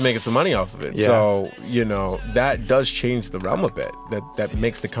 somebody's making some money off of it. So that does change the realm a bit. That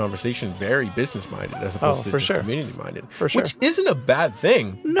makes the conversation very business minded as opposed to just community minded. For sure, which isn't a bad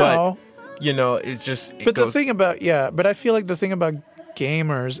thing. No, but it's just. The thing about but I feel like the thing about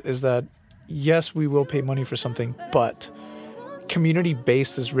gamers is that yes, we will pay money for something, but community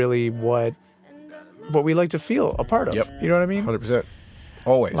based is really what we like to feel a part of. Yep. You know what I mean? 100%.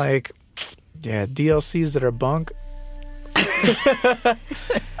 Always. DLCs that are bunk.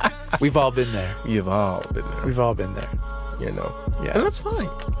 We've all been there. We've all been there. Yeah. And that's fine.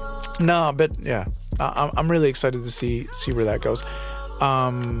 No, but I'm really excited to see where that goes.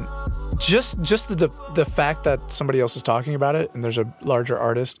 Just the fact that somebody else is talking about it and there's a larger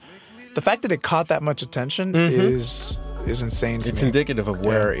artist, the fact that it caught that much attention is insane to me. It's indicative of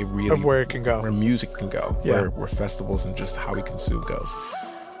where where it can go, where music can go, where festivals and just how we consume goes.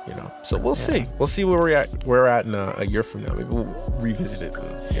 So we'll see. We'll see where we're at in a year from now. Maybe we'll revisit it.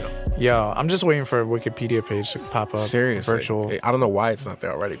 Yeah, I'm just waiting for a Wikipedia page to pop up. Seriously, virtual. I don't know why it's not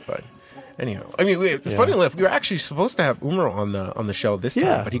there already, but anyhow, it's funny enough. We were actually supposed to have Umar on the show this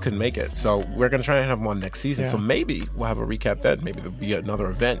time, but he couldn't make it. So we're gonna try and have him on next season. So maybe we'll have a recap then. Maybe there'll be another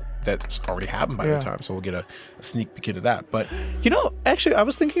event that's already happened by the time. So we'll get a sneak peek into that. But actually, I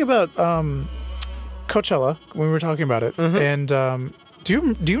was thinking about Coachella when we were talking about it, and.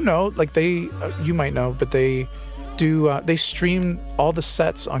 Do you know, they, you might know, but they they stream all the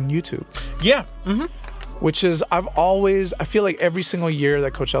sets on YouTube. Yeah. Mm-hmm. Which is, I feel like every single year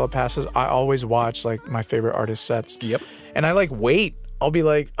that Coachella passes, I always watch like my favorite artist sets. Yep. And I like wait. I'll be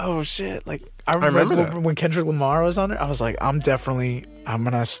like, oh shit. Like I remember when Kendrick Lamar was on there, I was like, I'm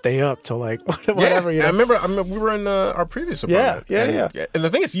gonna stay up till like whatever. Yeah, I remember we were in our previous apartment. Yeah. And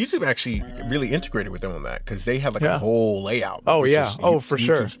the thing is, YouTube actually really integrated with them on that because they had like a whole layout. Oh yeah. For YouTube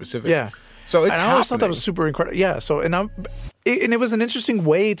sure. Specific. Yeah. So it's and I always thought that was super incredible. Yeah. So and it was an interesting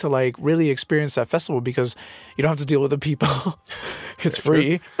way to like really experience that festival because you don't have to deal with the people. It's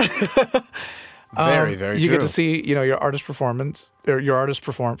free. Very, very you true. get to see, your artist performance or your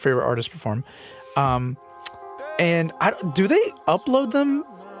favorite artist perform. And do they upload them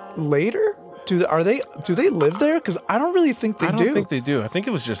later? Do they live there? Because I don't really think they do. I don't think they do. I think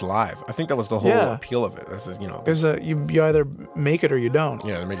it was just live. I think that was the whole appeal of it. That's because you either make it or you don't.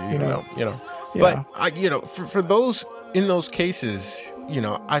 Yeah, make it you don't. Yeah. But for those in those cases,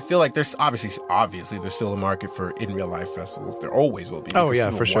 I feel like there's obviously there's still a market for in real life festivals. There always will be. Oh yeah,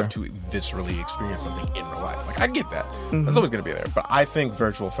 for sure. Want to viscerally experience something in real life. Like I get that. Mm-hmm. That's always going to be there. But I think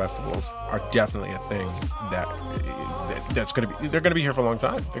virtual festivals are definitely a thing that's going to be. They're going to be here for a long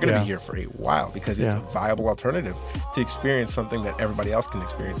time. They're going to be here for a while because it's a viable alternative to experience something that everybody else can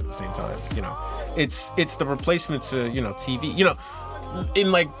experience at the same time. It's the replacement to TV.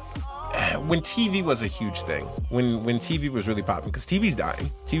 In like. When TV was a huge thing, when TV was really popping, because TV's dying.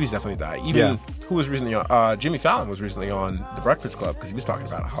 TV's definitely dying. Even who was recently on, Jimmy Fallon was recently on The Breakfast Club because he was talking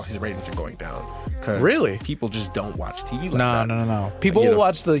about how his ratings are going down. Really? People just don't watch TV like that. No. People will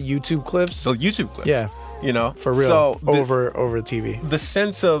watch the YouTube clips. The YouTube clips. Yeah. For real. So over TV. The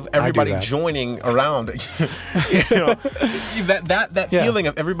sense of everybody joining around, that feeling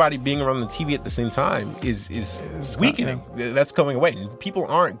of everybody being around the TV at the same time is weakening. That's going away. And people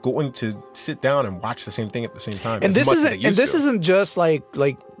aren't going to sit down and watch the same thing at the same time. And this isn't just like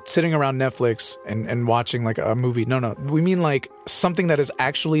sitting around Netflix and watching like a movie. No. We mean like something that is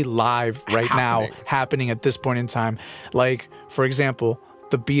actually live right now, happening at this point in time. Like, for example,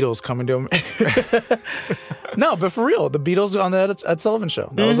 the Beatles coming to him. No, but for real, the Beatles on the Ed Sullivan Show.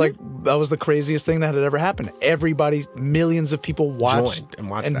 That was the craziest thing that had ever happened. Everybody, millions of people watched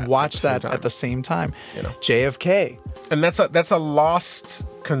that at the same time. JFK. And that's a lost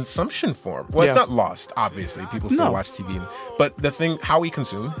consumption form. Well, it's not lost, obviously. People still watch TV. But the thing, how we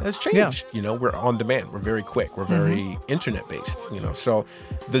consume has changed. We're on demand. We're very quick. We're very internet-based. So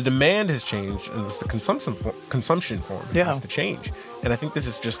the demand has changed, and it's the consumption form has to change. And I think this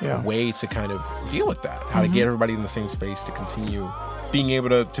is just a way to kind of deal with that. How to get everybody in the same space to continue being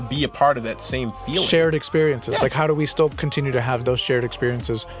able to be a part of that same feeling. Shared experiences. Like, how do we still continue to have those shared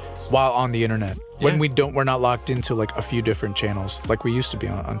experiences while on the internet? When we're not locked into like a few different channels like we used to be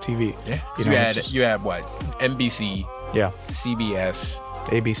on TV. Yeah. You had what? NBC. Yeah. CBS.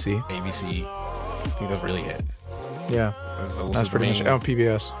 ABC. I think that's really it. Yeah. That's pretty much. Oh,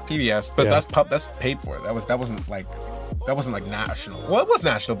 PBS. But that's paid for. That wasn't like national. Well, it was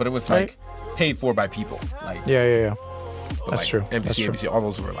national, but it was like paid for by people. Like yeah. That's true. NBC, ABC, all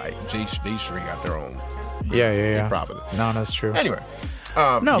those were like they got their own. Yeah. Profit. No, that's true. Anyway.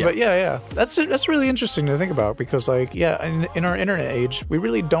 But that's really interesting to think about because in our internet age we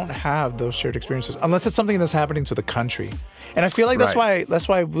really don't have those shared experiences unless it's something that's happening to the country, and I feel like that's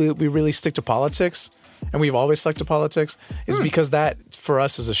why we really stick to politics, and we've always stuck to politics is because that for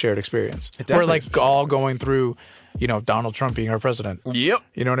us is a shared experience. We're like all going through Donald Trump being our president. Yep.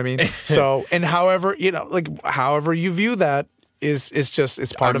 You know what I mean? So and however you view that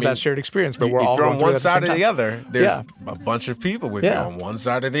it's part of that shared experience, but we're all from going one side or the other. There's a bunch of people with you on one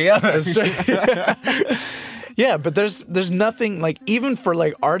side or the other. Yeah, but there's nothing like even for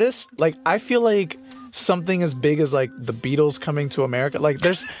like artists. Like I feel like something as big as like the Beatles coming to America. Like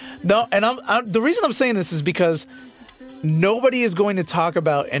there's no, and I'm the reason I'm saying this is because nobody is going to talk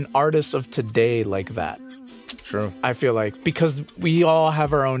about an artist of today like that. True. I feel like because we all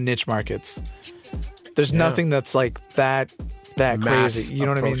have our own niche markets. There's nothing that's like that crazy. You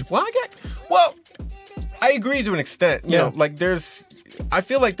know what I mean? Well, I agree to an extent. You know, like I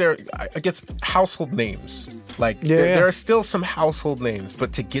feel like I guess household names. Like there are still some household names,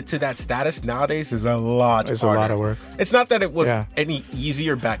 but to get to that status nowadays is a lot harder. It's a lot of work. It's not that it was any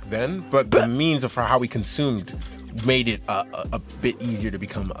easier back then, but the means of how we consumed made it a bit easier to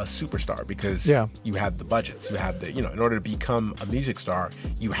become a superstar because you had the budgets. You had in order to become a music star,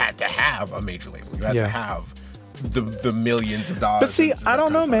 you had to have a major label. You had to have the millions of dollars. But see, I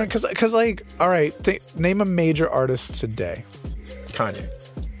don't know, man, because like, all right, name a major artist today.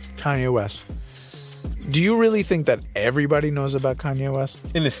 Kanye West. Do you really think that everybody knows about Kanye West?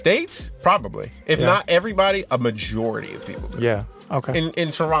 In the States, probably. If not everybody, a majority of people do. Yeah. Okay.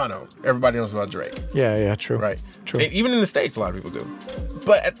 In Toronto, everybody knows about Drake. Yeah, true. Right. True. And even in the States, a lot of people do.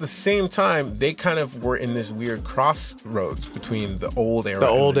 But at the same time, they kind of were in this weird crossroads between the old era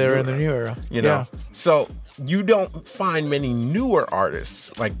and the new era. You know? Yeah. So you don't find many newer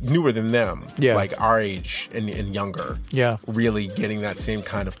artists, like newer than them, like our age and younger, really getting that same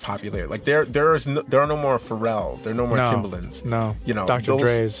kind of popularity. Like there are no more Pharrells, there are no more Timbalands. No. You know, Dr.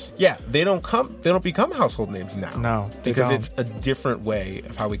 Dre's. Yeah, they don't become household names now. No. Because it's a different way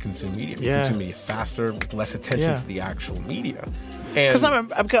of how we consume media. We consume media faster, with less attention to the actual media. Because I'm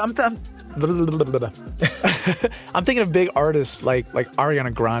I'm thinking of big artists like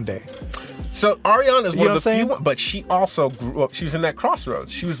Ariana Grande. So Ariana is one of the few, but she also grew up. She was in that crossroads.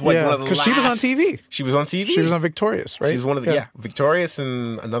 She was like one of the last. Because she was on TV. She was on TV. She was on Victorious, right? She was one of the Victorious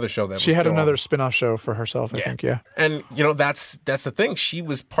and another show that she had another spin-off show for herself. I think. Yeah. And that's the thing. She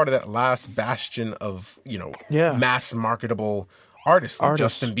was part of that last bastion of mass marketable artists like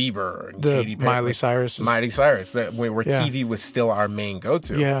Justin Bieber and Katy Perry, Miley Cyrus, that where TV was still our main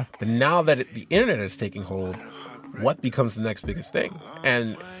go-to. Yeah. But now that the internet is taking hold, what becomes the next biggest thing?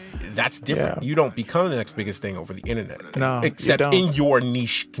 And that's different. You don't become the next biggest thing over the internet. No, except in your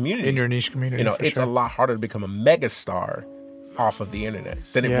niche community. In your niche community, it's a lot harder to become a megastar off of the internet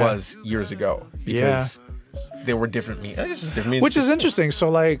than it was years ago because there were different means. Which is interesting. So,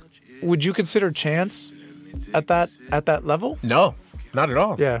 like, would you consider Chance at that level? No. Not at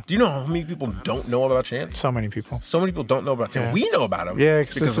all. Yeah. Do you know how many people don't know about Chance? So many people. So many people don't know about Chance. Yeah. We know about him. Yeah,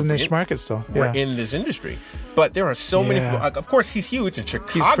 because it's a niche market still. We're in this industry. But there are so many people. Like, of course, he's huge in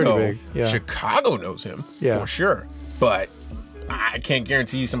Chicago. He's pretty big. Yeah. Chicago knows him for sure. But I can't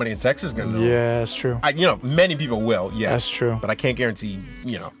guarantee somebody in Texas is going to know. Yeah, that's true. Many people will, yes. That's true. But I can't guarantee,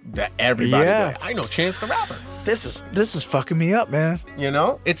 that everybody will. I know Chance the Rapper. This is fucking me up, man.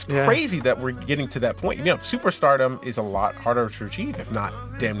 It's crazy that we're getting to that point. Superstardom is a lot harder to achieve, if not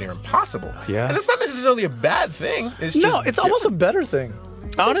damn near impossible. Yeah. And it's not necessarily a bad thing. It's almost a better thing.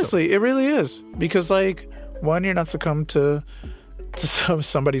 Honestly, it really is. Because, like, one, you're not succumbed to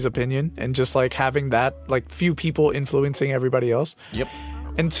somebody's opinion and just, like, having that, like, few people influencing everybody else. Yep.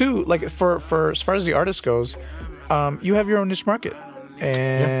 And two, like, for as far as the artist goes, you have your own niche market.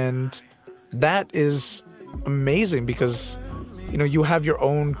 And that is amazing because you have your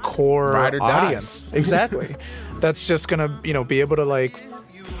own core audience. Exactly. That's just gonna be able to like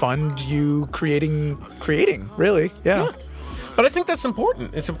fund you creating really. Yeah. But I think that's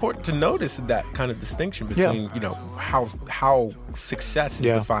important. It's important to notice that kind of distinction between how success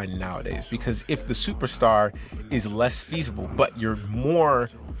is defined nowadays, because if the superstar is less feasible but you're more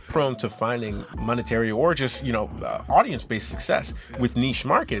prone to finding monetary or just audience-based success with niche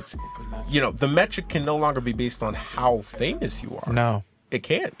markets, the metric can no longer be based on how famous you are. No, it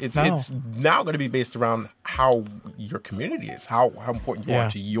can't. It's now going to be based around how your community is, how important you are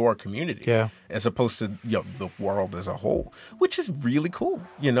to your community, as opposed to the world as a whole, which is really cool.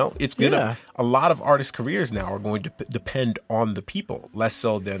 It's gonna a lot of artists' careers now are going to depend on the people, less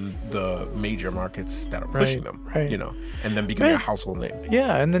so than the major markets that are pushing them. Right. And then becoming a household name.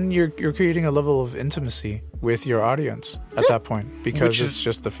 Yeah, and then you're creating a level of intimacy with your audience at that point, because it's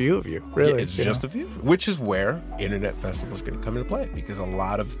just a few of you. Really, it's just a few, which is where internet festivals are going to come into play, because a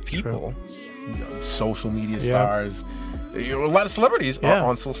lot of people, social media stars, a lot of celebrities are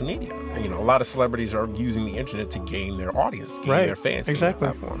on social media. And, a lot of celebrities are using the internet to gain their audience, gain their fans, gain their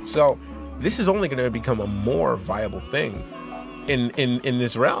platform. So this is only going to become a more viable thing in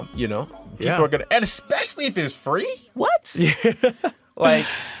this realm. People are going to, and especially if it's free. What? Like.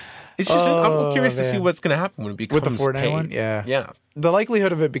 It's just I'm curious to see what's going to happen when it becomes with the Fortnite paid. one. Yeah. The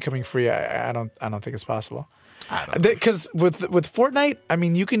likelihood of it becoming free, I don't think it's possible. Because with Fortnite, I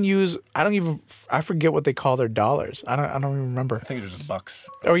mean, you can use. I forget what they call their dollars. I don't even remember. I think it's just bucks.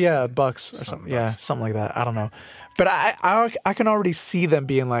 Oh yeah, bucks or something. Yeah, something like that. I don't know. But I can already see them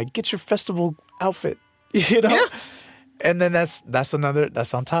being like, get your festival outfit, Yeah. And then that's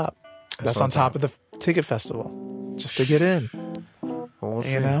on top. That's on top of the ticket festival, just to get in. Well, we'll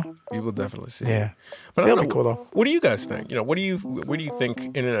see. We will definitely see. Yeah, but it'll be cool though. What do you guys think? Where do you think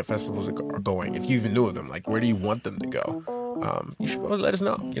internet festivals are going? If you even knew of them, like where do you want them to go? You should let us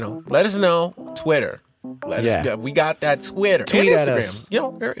know. Let us know. Twitter. Let us know. We got that Twitter. Tweet and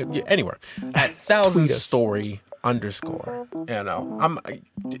Instagram. at us. Anywhere at 1000story_.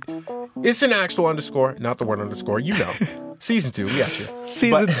 It's an actual underscore, not the word underscore. Season 2, we got you.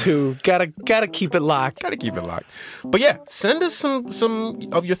 Season 2, gotta keep it locked. Gotta keep it locked. But yeah, send us some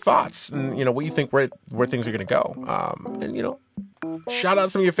of your thoughts and what you think where things are gonna go. And shout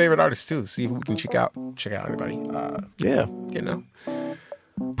out some of your favorite artists too. See who we can check out everybody. Yeah. You know,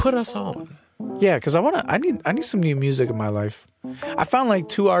 put us on. Yeah, because I need some new music in my life. I found like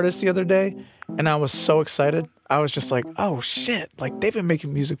 2 artists the other day, and I was so excited. I was just like, oh shit, like they've been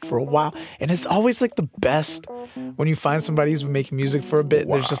making music for a while. And it's always like the best when you find somebody who's been making music for a bit.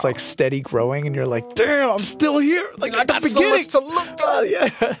 Wow. There's just like steady growing, and you're like, damn, I'm still here. Like I got so much to look at. Yeah.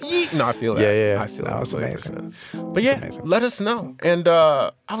 No, I feel that. Yeah. I feel that. It's amazing. But yeah, let us know. And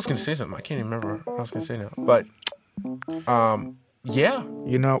I was gonna say something. I can't even remember what I was gonna say now. But yeah.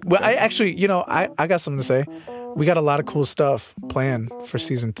 You know, well, I actually, you know, I got something to say. We got a lot of cool stuff planned for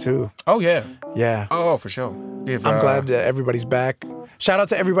season 2. Oh, yeah. Yeah. Oh, for sure. I'm glad that everybody's back. Shout out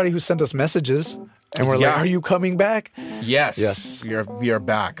to everybody who sent us messages. And we're like, are you coming back? Yes. Yes. We are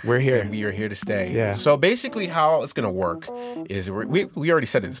back. We're here. And we are here to stay. Yeah. So basically how it's going to work is we already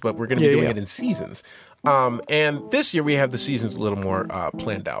said this, but we're going to be doing it in seasons. And this year we have the seasons a little more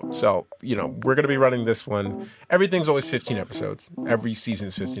planned out. So, you know, we're going to be running this one. Everything's always 15 episodes. Every season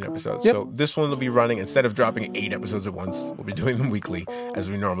is 15 episodes. Yep. So this one will be running, instead of dropping 8 episodes at once, we'll be doing them weekly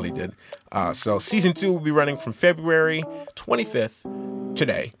as we normally did. So season 2 will be running from February 25th,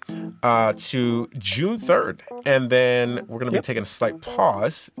 today, to June 3rd. And then we're going to be taking a slight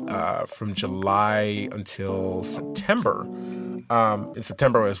pause from July until September. In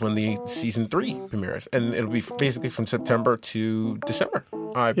September is when the season 3 premieres, and it'll be basically from September to December.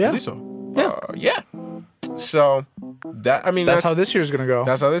 I believe so. Yeah. So that's how this year's gonna go.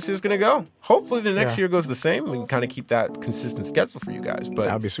 That's how this year's gonna go. Hopefully, the next year goes the same. We can kind of keep that consistent schedule for you guys. But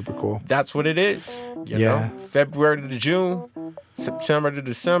that'd be super cool. That's what it is. You know, February to June, September to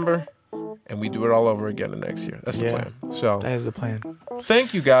December. And we do it all over again the next year. That's the plan. So that is the plan.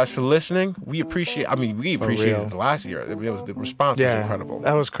 Thank you guys for listening. We appreciated it last year. The response was incredible.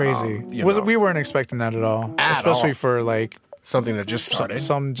 That was crazy. We weren't expecting that at all. Especially for like something that just started.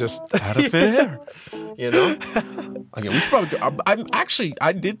 Some just out of thin air. You know? Okay, we should probably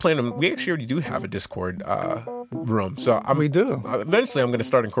I did plan on, we actually already do have a Discord room. So we do. Eventually I'm going to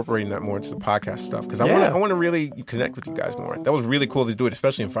start incorporating that more into the podcast stuff, because I want to really connect with you guys more. That was really cool to do it,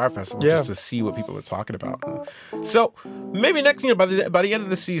 especially in Fire Festival, just to see what people are talking about. And so maybe next year, by the end of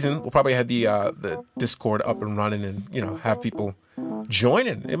the season, we'll probably have the Discord up and running, and have people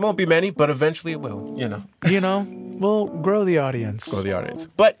joining. It won't be many, but eventually it will. We'll grow the audience.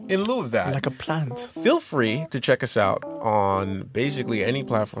 But in lieu of that, like a plant, feel free to check us out on basically any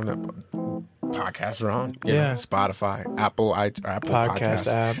platform that podcasts are on. Spotify, Apple Podcasts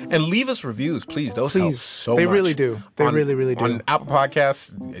app, and leave us reviews, please. Those help so much. They really do. They really do. On Apple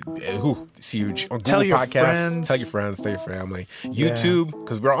Podcasts, it's huge. On Google Podcasts, tell your friends, tell your family. YouTube,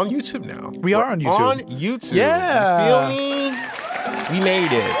 because we're on YouTube now. We are on YouTube. Yeah. You feel me? We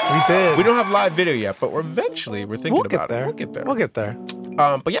made it. We did. We don't have live video yet, but we're thinking about it. We'll get there.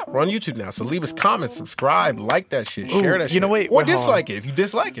 But yeah, we're on YouTube now, so leave us comments, subscribe, like that shit, share that shit. Or dislike it. If you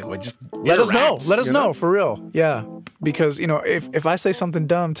dislike it, just let us know. Let us know, for real. Yeah. Because, if I say something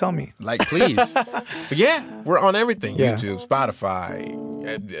dumb, tell me. Like, please. But yeah, we're on everything. YouTube, Spotify.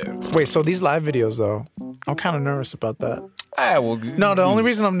 Wait, so these live videos, though, I'm kind of nervous about that. No, the only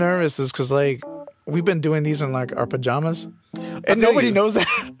reason I'm nervous is because, we've been doing these in, our pajamas. And nobody knows that.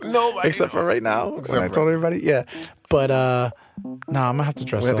 Nobody Except for right now, when I told everybody. Yeah. But, I'm going to have to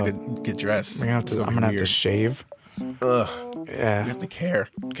dress up. We have to get dressed. I'm going to have to shave. Ugh. Yeah. You have to care.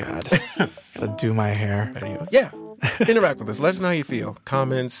 God. Gotta do my hair. Anyway, yeah. Interact with us. Let us know how you feel.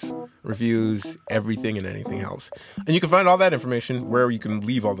 Comments, reviews, everything and anything else. And you can find all that information where you can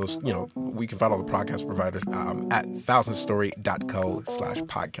leave all those, we can find all the podcast providers at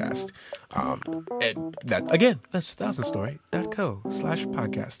thousandstory.co/podcast. And that, again, that's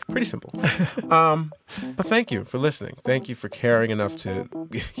thousandstory.co/podcast. Pretty simple. But thank you for listening. Thank you for caring enough to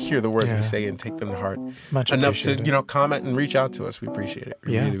hear the words we say and take them to heart. Much enough to, comment and reach out to us. We appreciate it.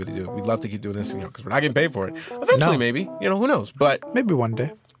 We really, really do. We'd love to keep doing this, because we're not getting paid for it. Eventually, maybe. Who knows? But maybe one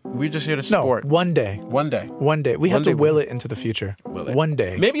day. We're just here to support. No, one day. One day. We have to will it into the future. One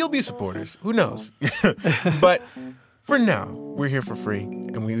day. Maybe you'll be supporters. Who knows? But for now, we're here for free,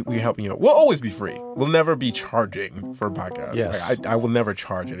 and we're helping you out. We'll always be free. We'll never be charging for a podcast. Yes. I will never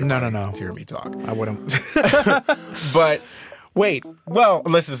charge anybody no. to hear me talk. I wouldn't. But... Wait. Well,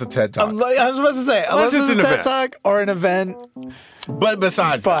 unless it's a TED Talk. I was supposed to say, unless it's a TED Talk or an event. But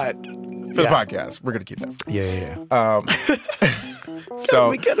besides that, for the podcast, we're going to keep that free. Yeah. So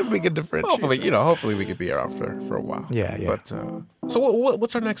we gotta make a differentiation. Hopefully we could be around for a while. Yeah. But so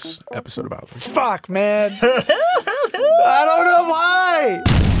what's our next episode about? Fuck, man. I don't know why.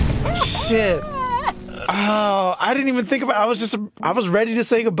 Shit. Oh, I didn't even think about it. I was ready to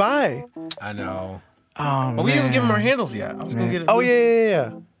say goodbye. I know. Oh, we didn't even give them our handles yet. I was gonna get it. Oh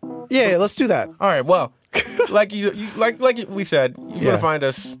yeah. Yeah, let's do that. All right. Well, like we said, if you want to find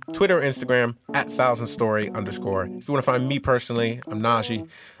us, Twitter, Instagram @1000story_. If you want to find me personally, I'm Najee.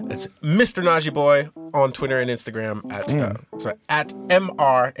 It's Mr. Najee Boy on Twitter and Instagram at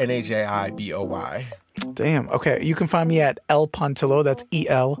MRNAJIBOY. Damn. Okay, you can find me at El Pontillo. That's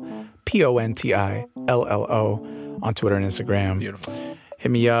ELPONTILLO on Twitter and Instagram. Beautiful.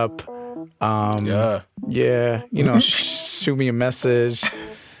 Hit me up. Yeah. You know, shoot me a message.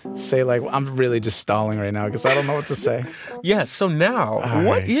 Say like, I'm really just stalling right now because I don't know what to say. Yeah. So now,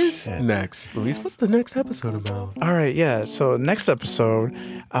 what is next, Luis? What's the next episode about? All right. Yeah. So next episode,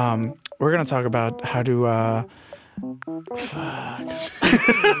 we're gonna talk about how to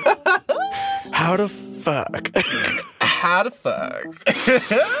how to fuck. How to fuck.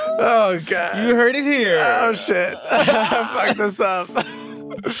 Oh God. You heard it here. Oh shit. Fuck this up.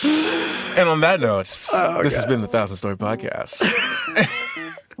 And on that note, this has been the 1000 Story Podcast.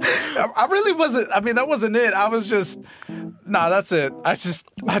 I really wasn't. I mean, that wasn't it. I was just. Nah, that's it. I just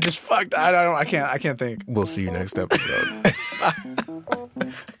fucked. I can't think. We'll see you next episode.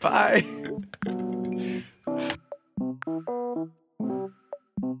 Bye. Bye.